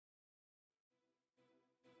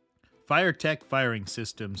FireTEK Firing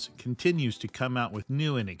Systems continues to come out with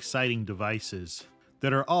new and exciting devices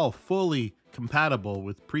that are all fully compatible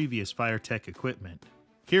with previous FireTEK equipment.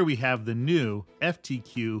 Here we have the new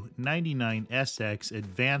FTQ-99Sx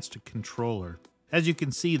Advanced Controller. As you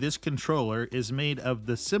can see, this controller is made of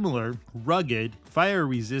the similar, rugged,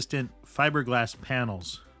 fire-resistant fiberglass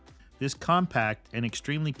panels. This compact and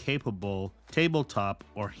extremely capable tabletop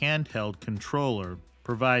or handheld controller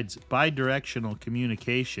provides bidirectional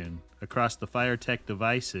communication across the FireTEK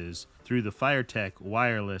devices through the FireTEK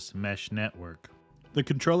wireless mesh network. The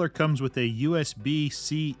controller comes with a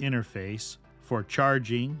USB-C interface for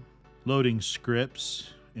charging, loading scripts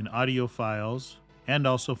and audio files, and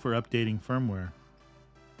also for updating firmware.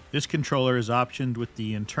 This controller is optioned with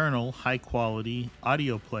the internal high-quality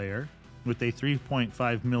audio player with a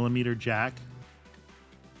 3.5mm jack.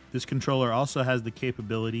 This controller also has the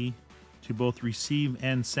capability to both receive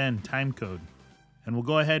and send timecode. And we'll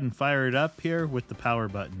go ahead and fire it up here with the power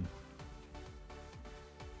button.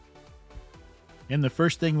 And the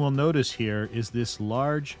first thing we'll notice here is this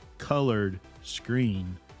large colored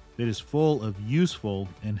screen that is full of useful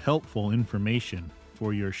and helpful information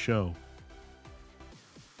for your show.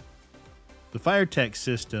 The FireTEK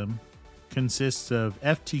system consists of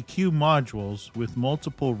FTQ modules with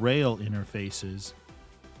multiple rail interfaces,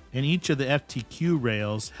 and each of the FTQ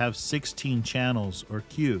rails have 16 channels or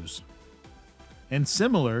queues. And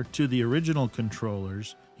similar to the original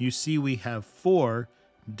controllers, you see we have 4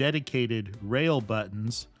 dedicated rail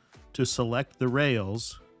buttons to select the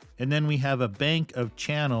rails, and then we have a bank of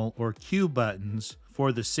channel or queue buttons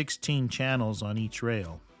for the 16 channels on each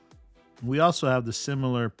rail. We also have the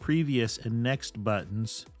similar previous and next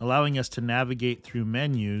buttons, allowing us to navigate through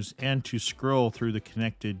menus and to scroll through the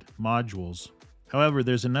connected modules. However,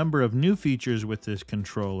 there's a number of new features with this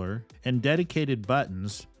controller and dedicated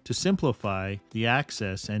buttons to simplify the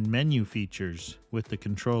access and menu features with the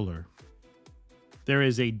controller. There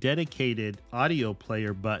is a dedicated audio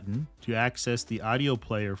player button to access the audio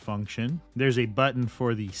player function. There's a button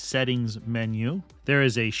for the settings menu. There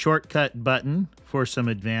is a shortcut button for some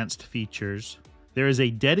advanced features. There is a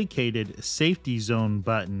dedicated safety zone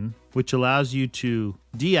button, which allows you to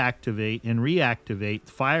deactivate and reactivate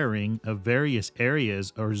firing of various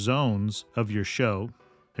areas or zones of your show.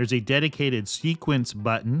 There's a dedicated sequence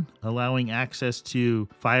button, allowing access to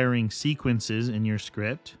firing sequences in your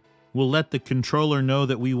script. We'll let the controller know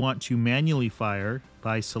that we want to manually fire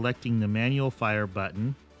by selecting the manual fire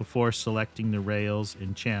button before selecting the rails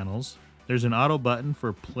and channels. There's an auto button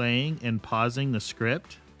for playing and pausing the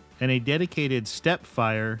script, and a dedicated step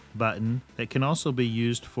fire button that can also be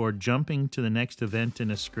used for jumping to the next event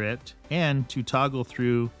in a script and to toggle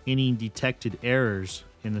through any detected errors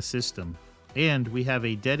in the system. And we have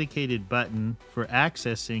a dedicated button for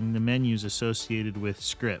accessing the menus associated with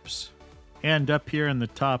scripts. And up here in the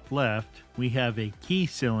top left, we have a key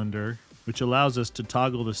cylinder, which allows us to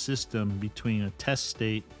toggle the system between a test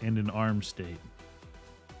state and an arm state.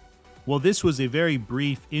 Well, this was a very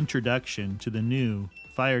brief introduction to the new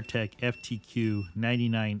FireTEK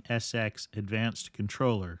FTQ-99Sx Advanced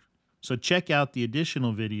Controller. So check out the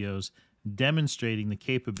additional videos demonstrating the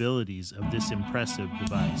capabilities of this impressive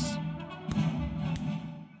device.